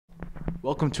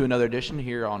Welcome to another edition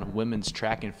here on Women's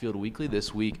Track and Field Weekly.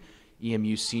 This week,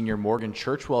 EMU senior Morgan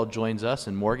Churchwell joins us.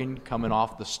 And Morgan, coming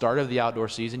off the start of the outdoor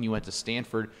season, you went to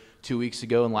Stanford 2 weeks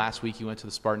ago, and last week you went to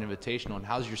the Spartan Invitational. And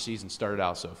how's your season started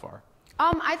out so far?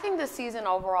 I think the season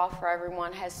overall for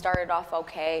everyone has started off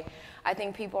okay. I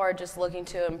think people are just looking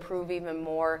to improve even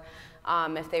more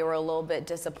if they were a little bit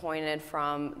disappointed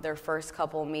from their first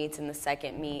couple meets and the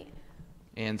second meet.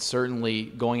 And certainly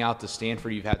going out to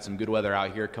Stanford, you've had some good weather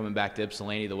out here. Coming back to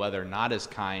Ypsilanti, the weather not as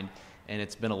kind, and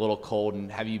it's been a little cold. And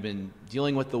have you been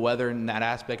dealing with the weather in that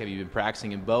aspect? Have you been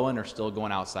practicing in Bowen or still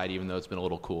going outside even though it's been a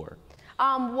little cooler?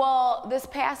 Well, this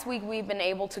past week we've been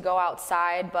able to go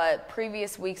outside, but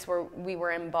previous weeks we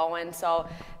were in Bowen, so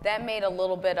that made a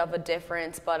little bit of a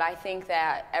difference. But I think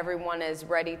that everyone is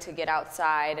ready to get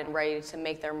outside and ready to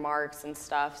make their marks and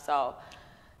stuff. So.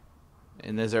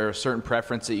 And is there a certain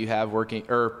preference that you have working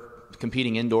or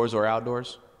competing indoors or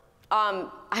outdoors?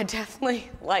 I definitely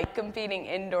like competing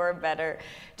indoor better,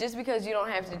 just because you don't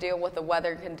have to deal with the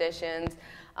weather conditions.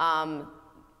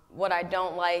 What I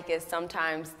don't like is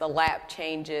sometimes the lap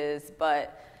changes,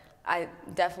 but I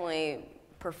definitely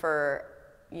prefer,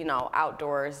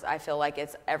 outdoors. I feel like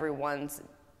it's everyone's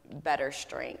better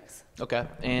strengths. Okay.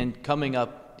 And coming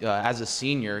up as a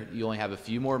senior, you only have a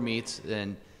few more meets,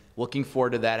 and looking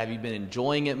forward to that. Have you been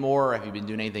enjoying it more? Have you been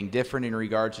doing anything different in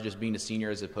regards to just being a senior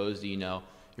as opposed to,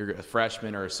 you're a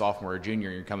freshman or a sophomore or junior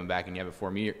and you're coming back and you have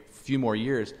a few more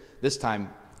years? This time,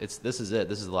 this is it.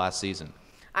 This is the last season.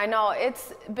 I know,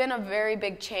 it's been a very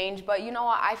big change, but you know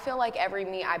what, I feel like every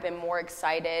meet I've been more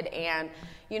excited, and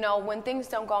when things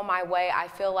don't go my way, I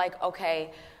feel like,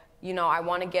 okay, I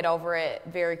want to get over it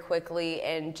very quickly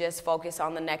and just focus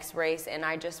on the next race, and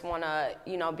I just want to,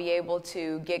 be able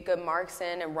to get good marks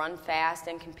in and run fast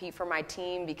and compete for my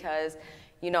team because,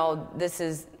 this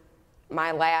is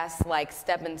my last,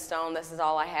 stepping stone. This is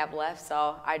all I have left,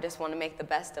 so I just want to make the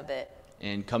best of it.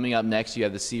 And coming up next, you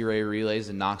have the Sea Ray Relays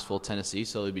in Knoxville, Tennessee,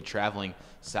 so you'll be traveling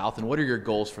south. And what are your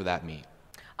goals for that meet?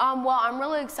 Well, I'm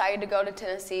really excited to go to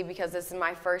Tennessee because this is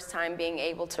my first time being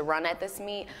able to run at this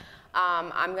meet.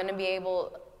 I'm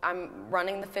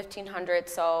running the 1500,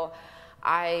 so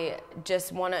I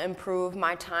just want to improve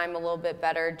my time a little bit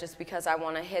better just because I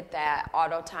want to hit that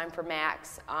auto time for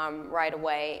max right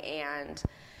away and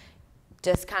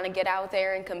just kind of get out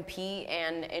there and compete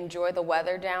and enjoy the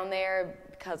weather down there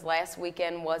because last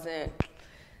weekend wasn't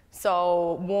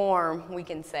so warm, we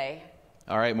can say.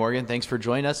 All right, Morgan, thanks for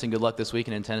joining us, and good luck this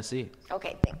weekend in Tennessee.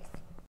 Okay, thanks.